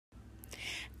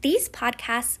These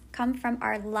podcasts come from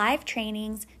our live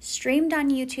trainings streamed on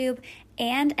YouTube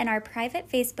and in our private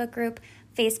Facebook group,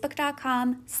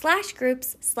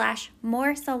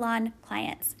 facebook.com/groups/more salon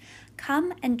clients.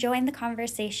 Come and join the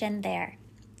conversation there.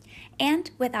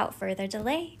 And without further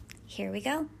delay, here we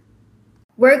go.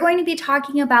 We're going to be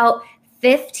talking about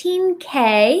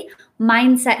 15K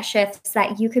mindset shifts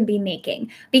that you can be making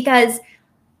because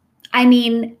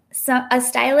a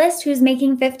stylist who's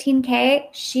making 15K,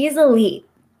 she's elite.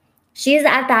 She's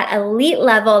at that elite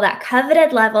level, that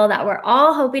coveted level that we're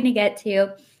all hoping to get to.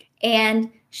 And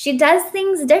she does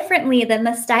things differently than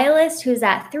the stylist who's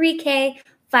at 3K,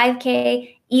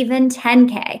 5K, even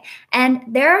 10K. And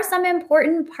there are some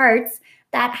important parts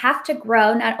that have to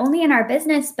grow not only in our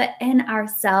business, but in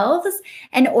ourselves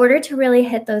in order to really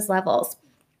hit those levels.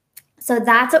 So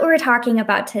that's what we're talking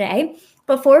about today.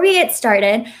 Before we get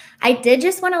started, I did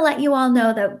just want to let you all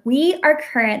know that we are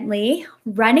currently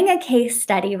running a case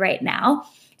study right now,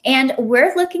 and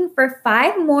we're looking for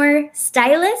 5 more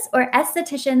stylists or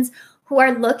estheticians who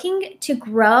are looking to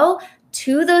grow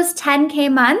to those 10K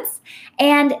months.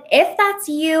 And if that's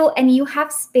you and you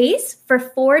have space for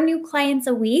 4 new clients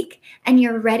a week and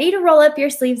you're ready to roll up your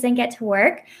sleeves and get to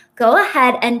work, go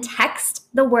ahead and text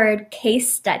the word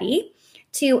case study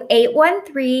to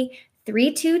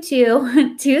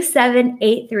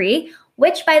 813-322-2783,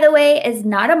 which, by the way, is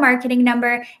not a marketing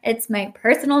number. It's my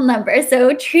personal number,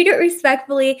 so treat it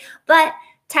respectfully. But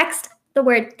text the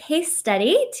word case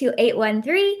study to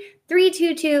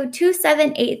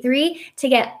 813-322-2783 to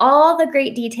get all the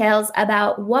great details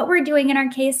about what we're doing in our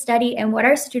case study and what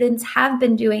our students have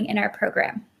been doing in our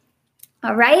program.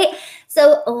 All right,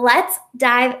 so let's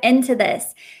dive into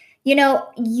this.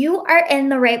 You are in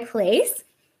the right place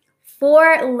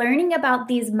for learning about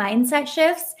these mindset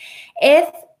shifts if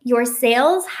your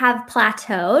sales have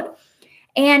plateaued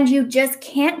and you just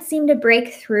can't seem to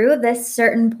break through this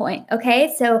certain point,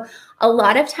 okay? So a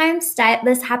lot of times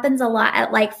this happens a lot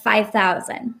at like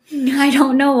 5,000. I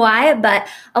don't know why, but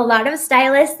a lot of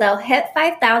stylists, they'll hit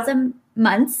 5,000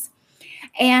 months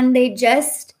and they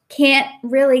just can't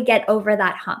really get over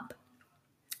that hump.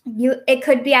 It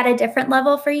could be at a different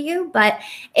level for you, but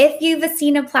if you've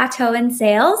seen a plateau in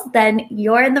sales, then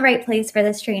you're in the right place for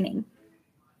this training.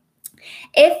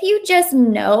 If you just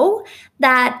know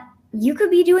that you could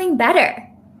be doing better,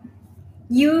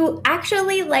 you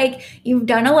actually you've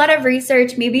done a lot of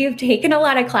research, maybe you've taken a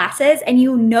lot of classes and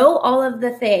you know all of the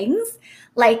things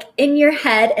in your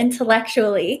head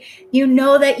intellectually, you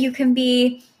know that you can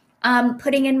be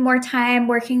putting in more time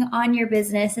working on your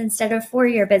business instead of for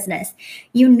your business.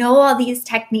 You know all these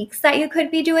techniques that you could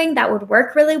be doing that would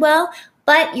work really well,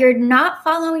 but you're not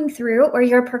following through or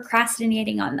you're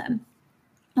procrastinating on them.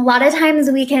 A lot of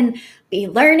times we can be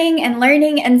learning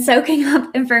and soaking up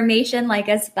information like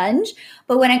a sponge,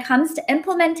 but when it comes to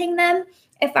implementing them,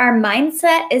 if our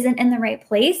mindset isn't in the right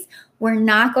place, we're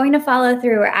not going to follow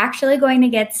through. We're actually going to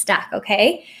get stuck,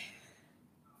 okay?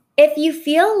 If you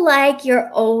feel like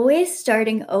you're always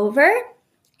starting over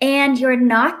and you're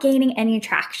not gaining any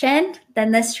traction,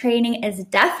 then this training is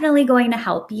definitely going to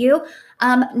help you.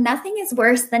 Nothing is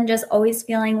worse than just always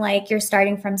feeling like you're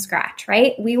starting from scratch,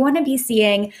 right? We want to be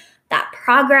seeing that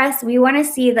progress. We want to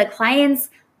see the clients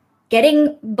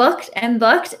getting booked and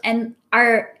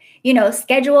our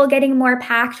schedule getting more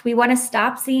packed. We want to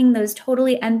stop seeing those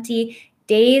totally empty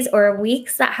days or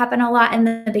weeks that happen a lot in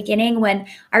the beginning when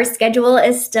our schedule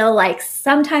is still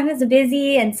sometimes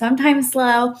busy and sometimes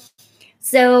slow.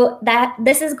 So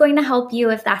this is going to help you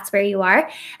if that's where you are.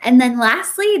 And then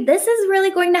lastly, this is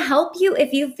really going to help you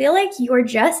if you feel like you're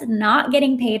just not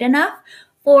getting paid enough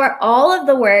for all of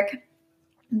the work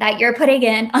that you're putting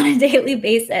in on a daily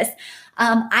basis.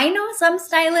 I know some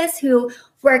stylists who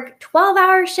work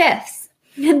 12-hour shifts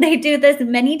and they do this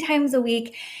many times a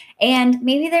week. And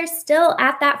maybe they're still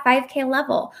at that 5K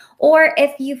level. Or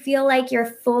if you feel like you're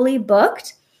fully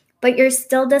booked, but you're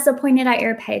still disappointed at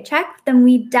your paycheck, then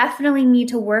we definitely need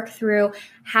to work through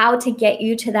how to get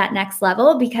you to that next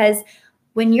level, because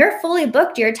when you're fully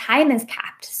booked, your time is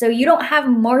capped. So you don't have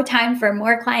more time for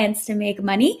more clients to make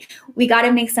money. We got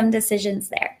to make some decisions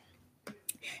there.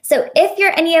 So if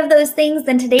you're any of those things,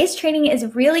 then today's training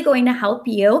is really going to help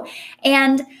you.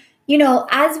 And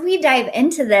as we dive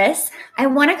into this, I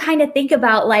want to kind of think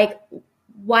about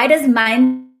why does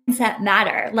mindset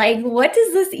matter? What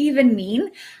does this even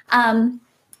mean? And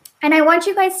I want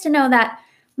you guys to know that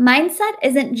mindset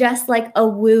isn't just a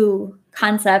woo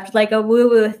concept, a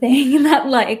woo-woo thing that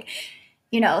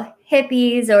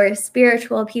hippies or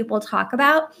spiritual people talk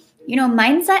about.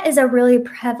 Mindset is a really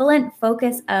prevalent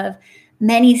focus of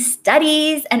many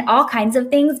studies and all kinds of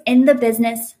things in the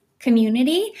business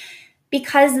community.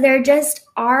 because there just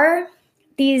are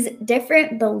these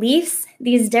different beliefs,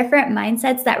 these different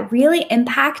mindsets that really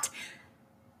impact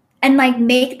and like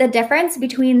make the difference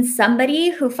between somebody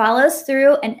who follows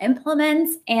through and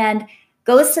implements and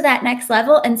goes to that next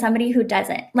level and somebody who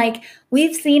doesn't. Like,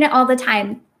 we've seen it all the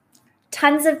time.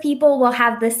 Tons of people will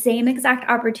have the same exact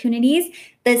opportunities,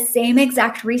 the same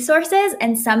exact resources,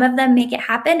 and some of them make it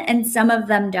happen and some of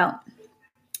them don't.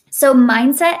 So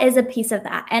mindset is a piece of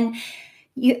that. And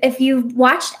if you've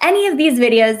watched any of these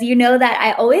videos, you know that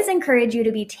I always encourage you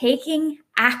to be taking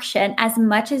action as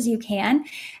much as you can.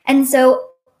 And so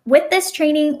with this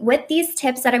training, with these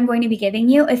tips that I'm going to be giving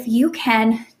you, if you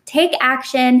can take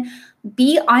action,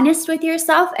 be honest with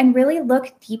yourself, and really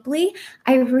look deeply,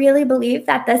 I really believe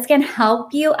that this can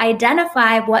help you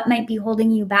identify what might be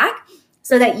holding you back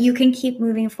so that you can keep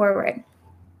moving forward.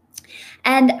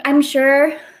 And I'm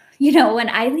sure, when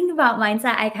I think about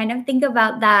mindset, I kind of think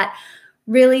about that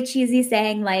really cheesy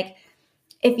saying, like,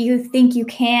 if you think you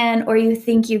can or you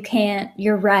think you can't,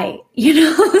 you're right.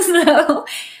 So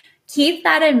keep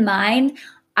that in mind.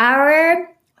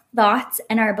 Our thoughts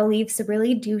and our beliefs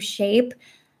really do shape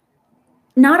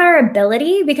not our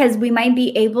ability, because we might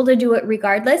be able to do it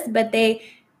regardless, but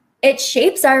it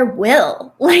shapes our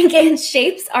will. Like, it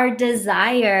shapes our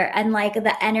desire and like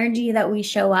the energy that we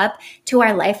show up to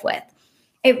our life with.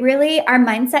 Our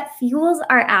mindset fuels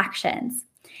our actions.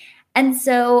 And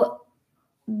so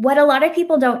what a lot of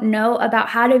people don't know about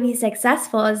how to be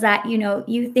successful is that,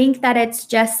 you think that it's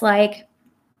just like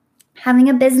having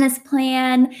a business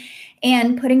plan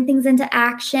and putting things into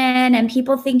action, and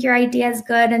people think your idea is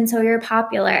good and so you're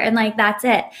popular, and like that's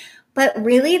it. But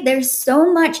really, there's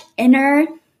so much inner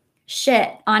shit,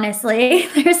 honestly.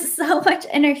 There's so much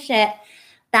inner shit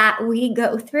that we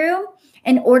go through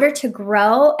in order to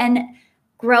grow and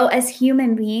grow as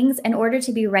human beings, in order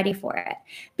to be ready for it.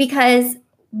 Because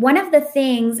one of the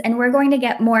things, and we're going to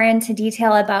get more into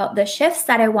detail about the shifts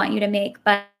that I want you to make,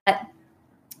 but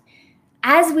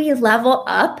as we level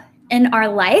up in our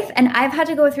life, and I've had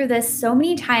to go through this so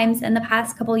many times in the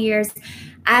past couple years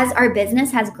as our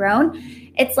business has grown,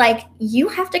 it's like you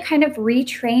have to kind of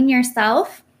retrain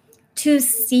yourself to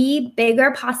see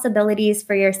bigger possibilities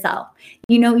for yourself.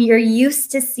 You're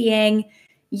used to seeing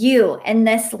you in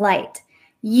this light,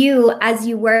 you as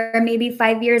you were maybe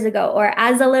 5 years ago, or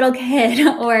as a little kid,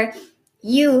 or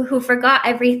you who forgot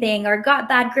everything or got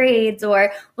bad grades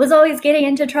or was always getting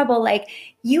into trouble. Like,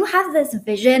 you have this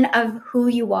vision of who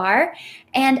you are.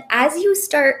 And as you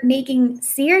start making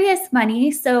serious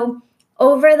money, so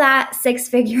over that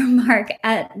 6-figure mark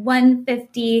at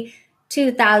 150,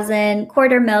 2,000,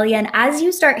 $250,000, as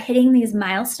you start hitting these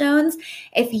milestones,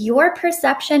 if your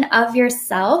perception of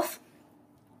yourself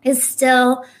is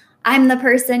still, I'm the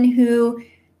person who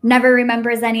never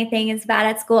remembers anything, is bad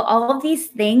at school, all of these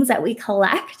things that we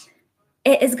collect,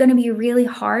 it is going to be really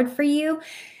hard for you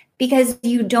because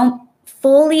you don't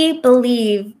fully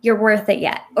believe you're worth it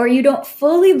yet, or you don't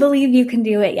fully believe you can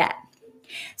do it yet.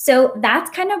 So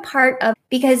that's kind of part of,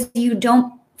 because you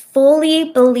don't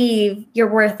fully believe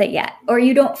you're worth it yet, or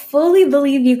you don't fully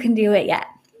believe you can do it yet.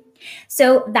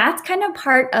 So that's kind of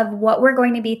part of what we're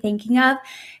going to be thinking of.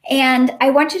 And I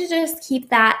want you to just keep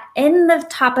that in the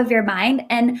top of your mind.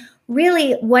 And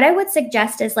really, what I would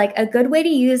suggest is, like, a good way to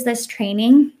use this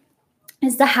training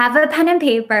is to have a pen and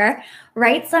paper,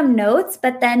 write some notes,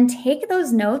 but then take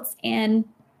those notes and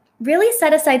really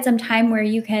set aside some time where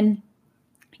you can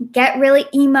get really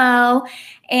emo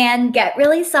and get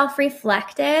really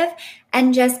self-reflective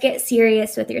and just get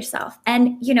serious with yourself.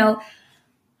 And,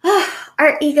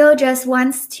 our ego just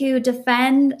wants to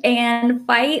defend and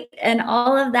fight and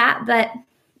all of that, but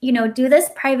do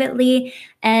this privately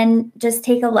and just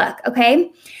take a look,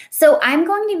 okay? So I'm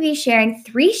going to be sharing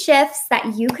 3 shifts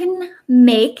that you can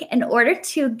make in order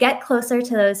to get closer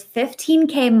to those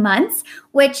 15K months,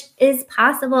 which is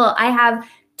possible. I have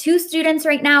 2 students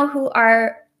right now who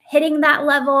are hitting that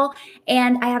level,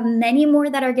 and I have many more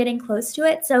that are getting close to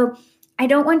it. So I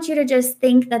don't want you to just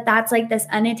think that that's like this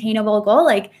unattainable goal.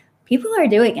 Like, people are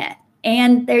doing it,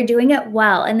 and they're doing it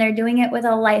well, and they're doing it with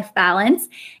a life balance,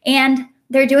 and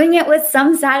they're doing it with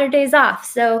some Saturdays off.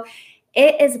 So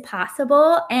it is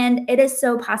possible, and it is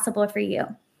so possible for you.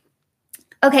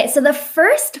 Okay, so the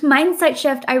first mindset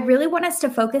shift I really want us to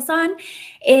focus on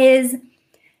is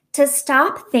to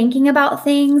stop thinking about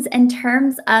things in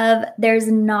terms of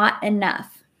there's not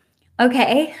enough.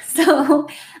 Okay, so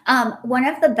one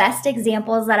of the best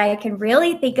examples that I can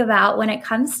really think about when it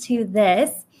comes to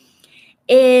this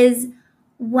is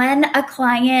when a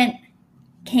client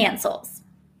cancels.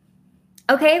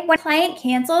 Okay, when a client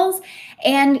cancels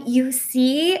and you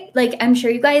see, like, I'm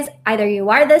sure you guys, either you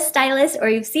are the stylist or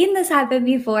you've seen this happen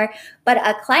before, but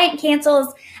a client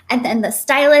cancels and then the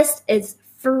stylist is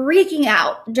freaking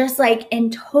out, just like in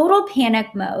total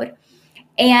panic mode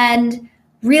and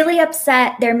really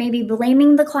upset. They're maybe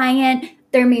blaming the client.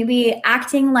 They're maybe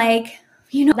acting like,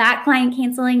 that client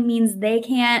canceling means they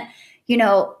can't,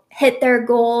 hit their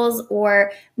goals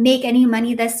or make any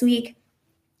money this week.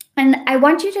 And I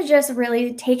want you to just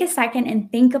really take a second and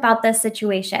think about this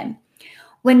situation.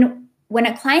 When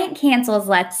a client cancels,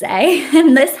 let's say,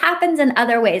 and this happens in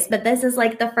other ways, but this is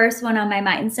like the first one on my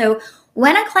mind. So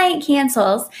when a client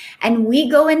cancels and we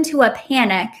go into a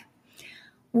panic,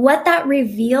 what that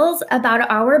reveals about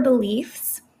our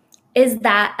beliefs is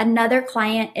that another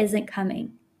client isn't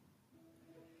coming.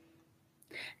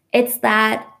 It's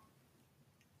that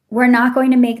we're not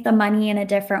going to make the money in a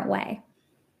different way.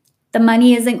 The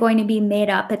money isn't going to be made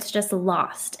up. It's just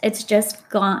lost. It's just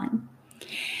gone.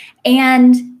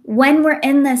 And when we're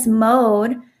in this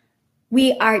mode,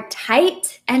 we are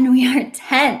tight and we are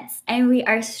tense and we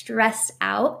are stressed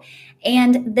out.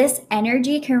 And this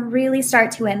energy can really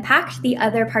start to impact the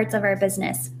other parts of our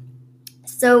business.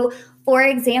 So, for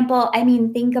example,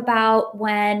 think about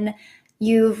when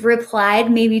you've replied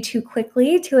maybe too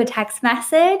quickly to a text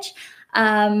message.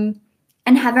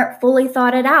 And haven't fully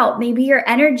thought it out. Maybe your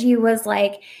energy was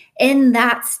like in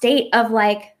that state of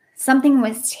like, something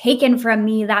was taken from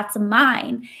me, that's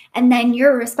mine. And then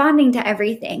you're responding to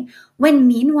everything. When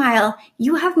meanwhile,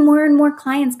 you have more and more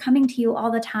clients coming to you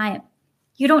all the time.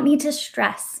 You don't need to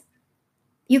stress.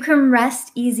 You can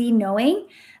rest easy knowing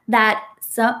that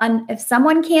if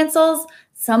someone cancels,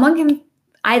 someone can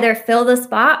either fill the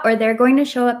spot or they're going to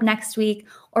show up next week,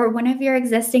 or one of your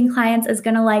existing clients is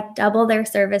going to like double their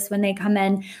service when they come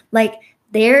in. Like,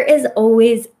 there is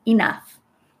always enough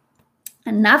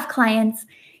clients,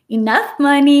 enough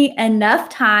money, enough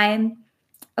time.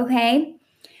 Okay.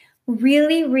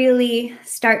 Really, really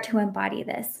start to embody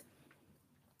this.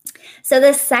 So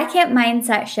the second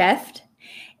mindset shift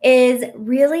is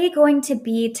really going to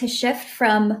be to shift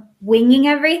from winging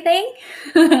everything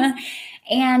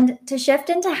and to shift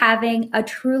into having a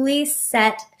truly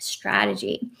set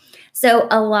strategy. So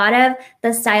a lot of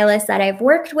the stylists that I've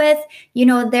worked with,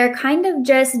 they're kind of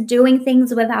just doing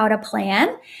things without a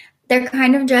plan. They're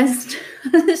kind of just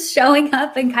showing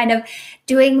up and kind of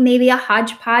doing maybe a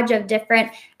hodgepodge of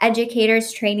different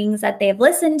educators' trainings that they've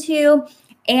listened to.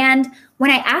 And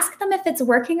when I ask them if it's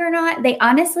working or not, they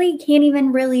honestly can't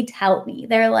even really tell me.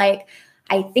 They're like,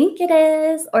 I think it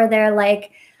is, or they're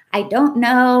like, I don't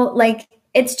know. Like,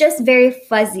 it's just very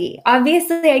fuzzy.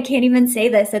 Obviously, I can't even say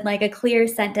this in like a clear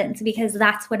sentence because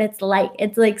that's what it's like.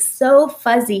 It's like so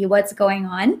fuzzy what's going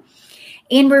on,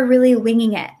 and we're really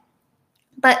winging it.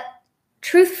 But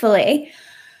truthfully,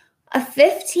 a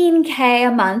 $15K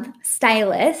a month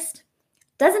stylist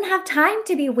doesn't have time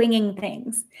to be winging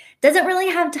things, doesn't really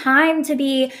have time to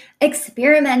be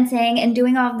experimenting and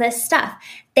doing all this stuff.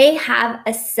 They have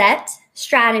a set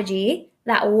strategy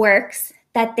that works,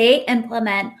 that they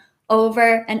implement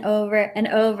over and over and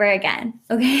over again.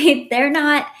 Okay. They're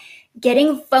not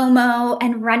getting FOMO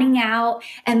and running out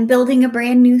and building a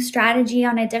brand new strategy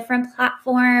on a different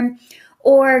platform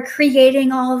or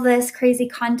creating all of this crazy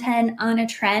content on a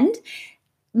trend.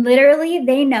 Literally,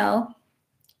 they know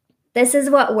this is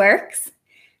what works.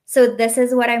 So this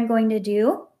is what I'm going to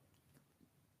do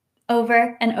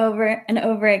over and over and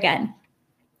over again.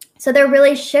 So they're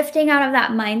really shifting out of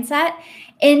that mindset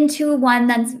into one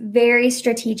that's very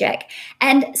strategic.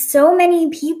 And so many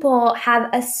people have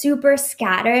a super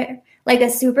scattered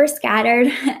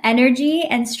energy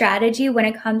and strategy when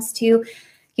it comes to,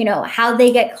 how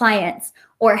they get clients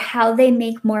or how they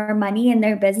make more money in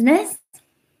their business.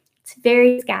 It's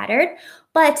very scattered.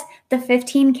 But the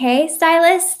 15K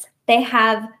stylists,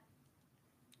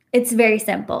 it's very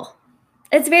simple.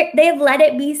 They've let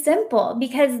it be simple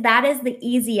because that is the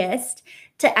easiest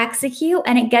to execute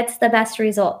and it gets the best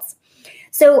results.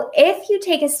 So if you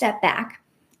take a step back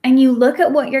and you look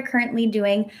at what you're currently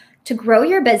doing to grow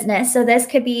your business, so this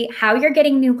could be how you're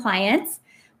getting new clients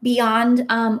beyond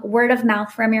word of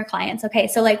mouth from your clients. Okay,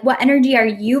 so like what energy are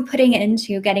you putting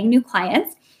into getting new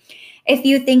clients? If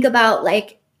you think about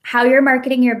like how you're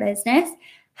marketing your business,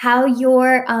 how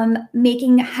you're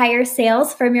making higher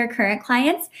sales from your current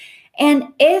clients, and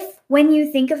if when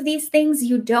you think of these things,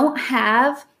 you don't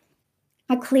have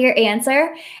a clear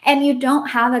answer and you don't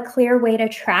have a clear way to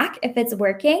track if it's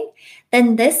working,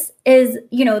 then this is,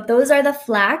 those are the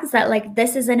flags that like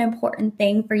this is an important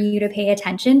thing for you to pay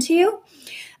attention to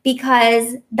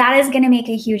because that is going to make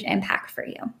a huge impact for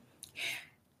you.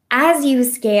 as you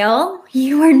scale,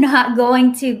 you are not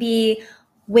going to be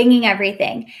winging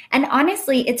everything. And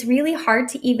honestly, it's really hard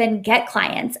to even get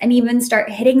clients and even start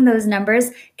hitting those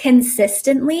numbers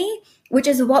consistently, which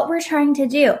is what we're trying to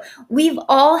do. We've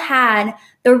all had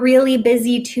the really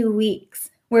busy 2 weeks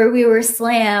where we were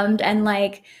slammed and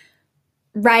like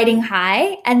riding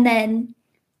high, and then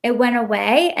it went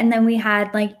away, and then we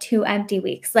had like 2 empty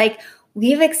weeks. Like,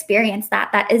 we've experienced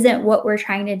that. That isn't what we're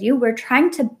trying to do. We're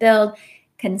trying to build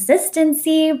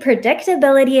consistency,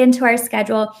 predictability into our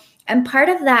schedule. And part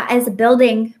of that is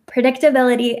building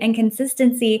predictability and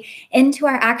consistency into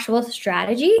our actual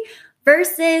strategy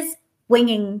versus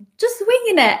winging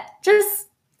it, just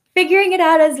figuring it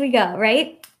out as we go,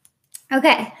 right?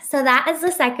 Okay, so that is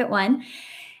the second one.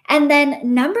 And then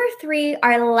number 3,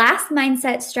 our last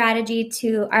mindset strategy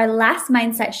to our last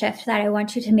mindset shift that I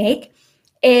want you to make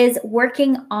is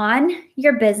working on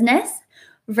your business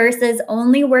versus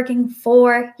only working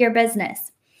for your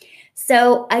business.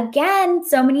 So again,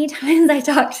 so many times I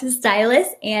talk to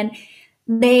stylists and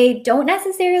they don't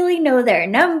necessarily know their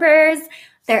numbers,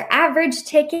 their average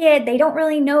ticket. They don't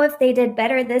really know if they did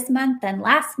better this month than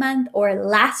last month or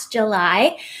last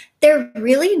July. They're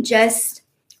really just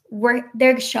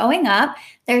they're showing up,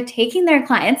 they're taking their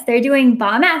clients, they're doing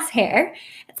bomb ass hair,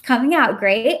 it's coming out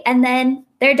great, and then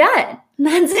they're done.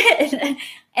 That's it.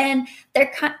 And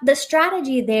the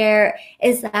strategy there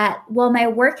is that, well, my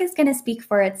work is going to speak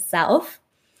for itself.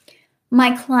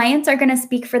 My clients are going to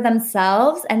speak for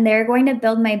themselves, and they're going to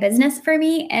build my business for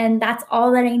me. And that's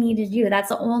all that I need to do. That's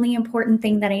the only important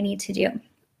thing that I need to do.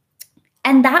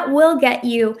 And that will get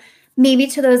you maybe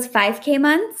to those 5K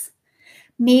months.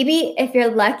 Maybe if you're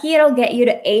lucky, it'll get you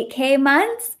to 8K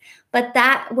months, but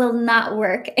that will not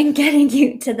work in getting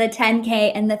you to the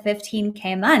 10K and the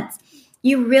 15K months.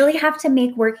 You really have to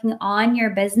make working on your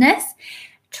business,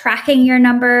 tracking your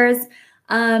numbers,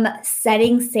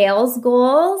 setting sales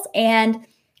goals, and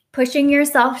pushing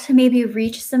yourself to maybe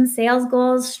reach some sales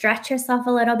goals, stretch yourself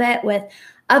a little bit with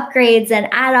upgrades and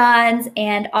add-ons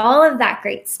and all of that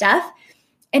great stuff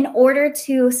in order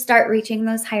to start reaching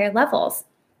those higher levels.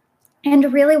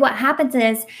 And really what happens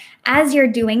is, as you're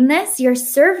doing this, your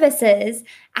services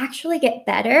actually get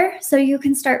better so you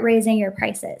can start raising your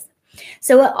prices.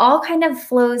 So it all kind of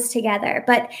flows together.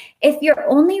 But if you're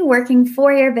only working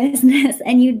for your business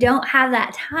and you don't have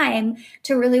that time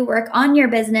to really work on your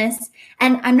business,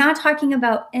 and I'm not talking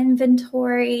about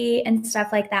inventory and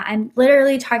stuff like that. I'm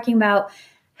literally talking about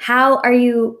how are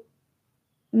you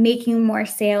making more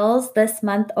sales this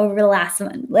month over the last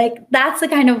one. Like, that's the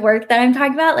kind of work that I'm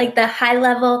talking about, like the high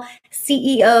level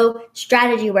CEO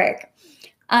strategy work.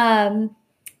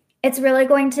 It's really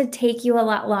going to take you a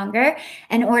lot longer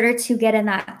in order to get in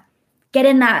that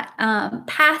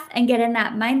path and get in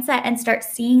that mindset and start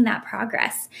seeing that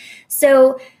progress.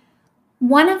 So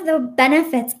one of the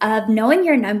benefits of knowing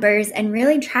your numbers and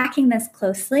really tracking this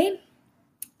closely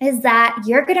is that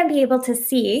you're going to be able to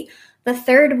see the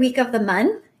third week of the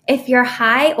month if you're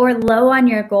high or low on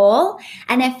your goal.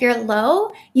 And if you're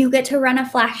low, you get to run a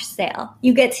flash sale.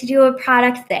 You get to do a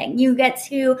product thing. You get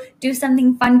to do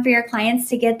something fun for your clients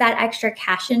to get that extra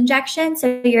cash injection.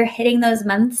 So you're hitting those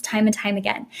months time and time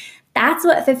again. That's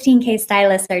what 15K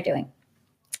stylists are doing.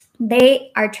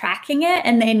 They are tracking it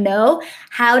and they know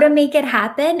how to make it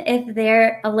happen if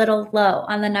they're a little low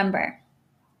on the number.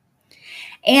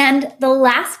 And the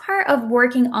last part of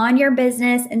working on your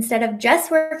business instead of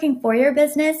just working for your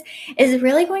business is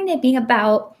really going to be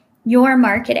about your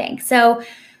marketing. So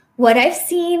what I've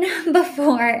seen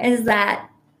before is that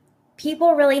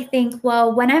people really think,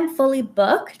 well, when I'm fully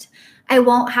booked, I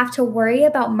won't have to worry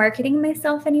about marketing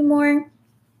myself anymore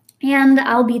and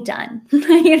I'll be done.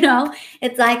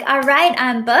 It's like, all right,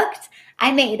 I'm booked.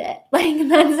 I made it. Like,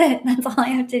 that's it. That's all I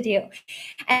have to do.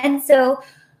 And so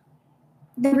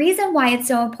the reason why it's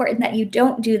so important that you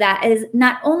don't do that is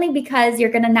not only because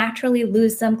you're going to naturally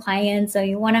lose some clients, so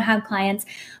you want to have clients,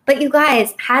 but you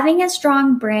guys, having a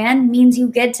strong brand means you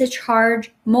get to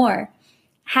charge more.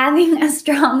 Having a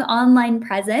strong online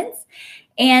presence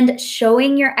and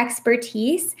showing your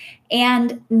expertise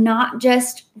and not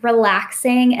just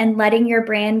relaxing and letting your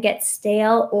brand get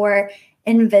stale or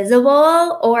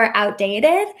invisible or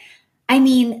outdated. I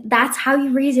mean, that's how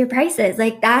you raise your prices.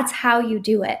 Like, that's how you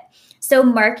do it. So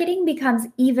marketing becomes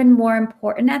even more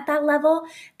important at that level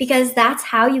because that's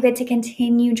how you get to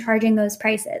continue charging those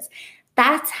prices.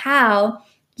 That's how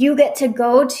you get to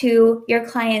go to your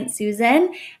client,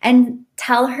 Susan, and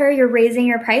tell her you're raising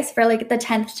your price for like the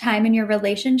 10th time in your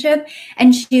relationship.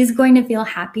 And she's going to feel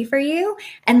happy for you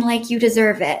and like you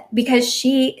deserve it because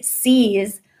she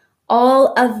sees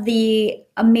all of the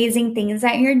amazing things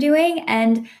that you're doing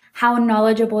and how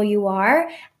knowledgeable you are,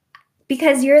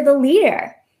 because you're the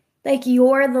leader. Like,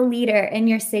 you're the leader in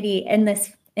your city,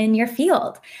 in your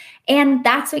field. And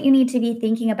that's what you need to be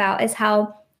thinking about, is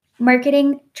how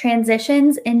marketing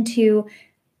transitions into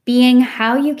being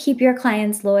how you keep your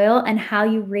clients loyal and how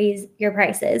you raise your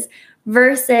prices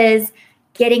versus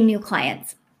getting new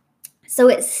clients. So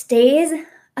it stays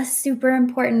a super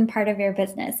important part of your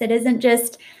business. It isn't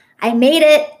just, I made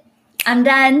it, I'm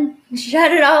done,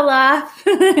 shut it all off,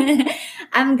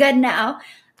 I'm good now.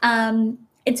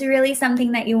 It's really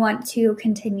something that you want to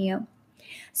continue.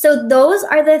 So those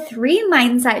are the 3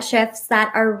 mindset shifts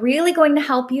that are really going to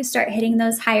help you start hitting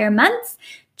those higher months.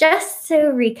 Just to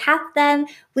recap them,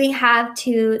 we have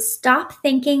to stop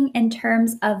thinking in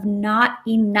terms of not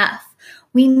enough.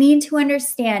 We need to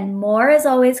understand more is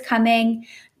always coming.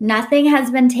 Nothing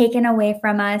has been taken away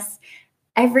from us.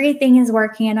 Everything is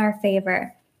working in our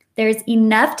favor. There's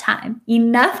enough time,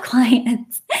 enough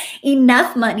clients,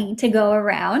 enough money to go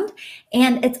around,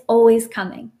 and it's always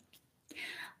coming.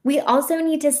 We also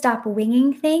need to stop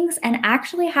winging things and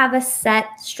actually have a set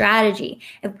strategy.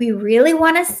 If we really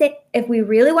want to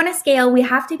scale, we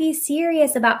have to be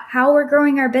serious about how we're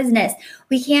growing our business.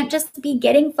 We can't just be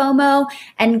getting FOMO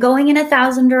and going in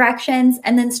 1,000 directions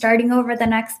and then starting over the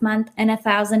next month in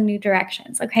 1,000 new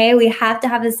directions. Okay, we have to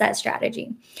have a set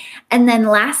strategy. And then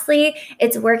lastly,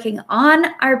 it's working on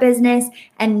our business,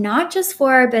 and not just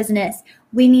for our business.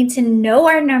 We need to know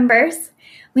our numbers.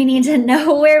 We need to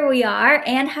know where we are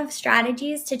and have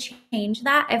strategies to change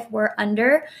that if we're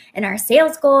under in our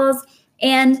sales goals.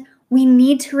 And we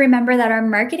need to remember that our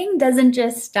marketing doesn't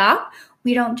just stop.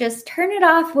 We don't just turn it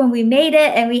off when we made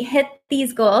it and we hit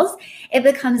these goals. It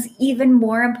becomes even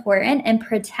more important in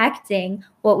protecting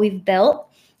what we've built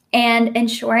and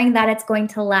ensuring that it's going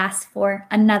to last for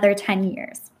another 10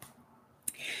 years.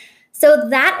 So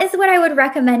that is what I would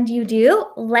recommend you do.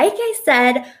 Like I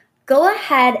said, go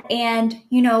ahead and,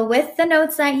 with the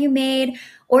notes that you made,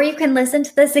 or you can listen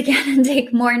to this again and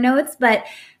take more notes, but,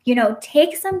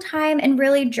 take some time and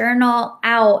really journal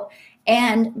out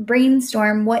and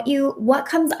brainstorm what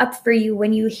comes up for you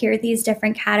when you hear these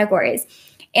different categories.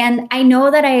 And I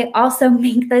know that I also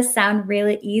make this sound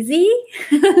really easy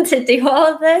to do all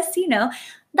of this,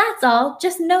 that's all.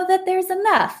 Just know that there's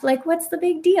enough. Like, what's the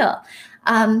big deal?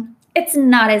 It's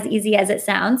not as easy as it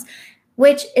sounds,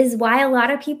 which is why a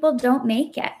lot of people don't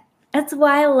make it. That's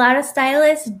why a lot of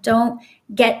stylists don't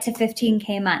get to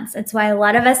 15K months. It's why a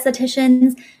lot of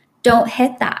estheticians don't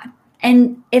hit that.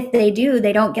 And if they do,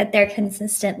 they don't get there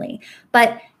consistently.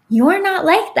 But you're not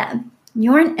like them.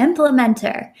 You're an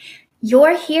implementer.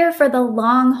 You're here for the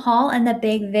long haul and the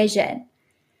big vision.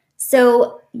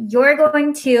 So you're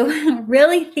going to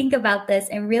really think about this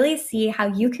and really see how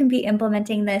you can be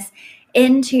implementing this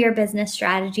into your business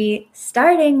strategy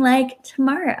starting like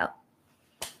tomorrow.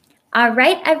 All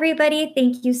right, everybody,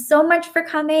 thank you so much for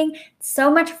coming, so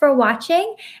much for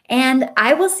watching, and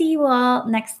I will see you all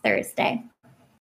next Thursday.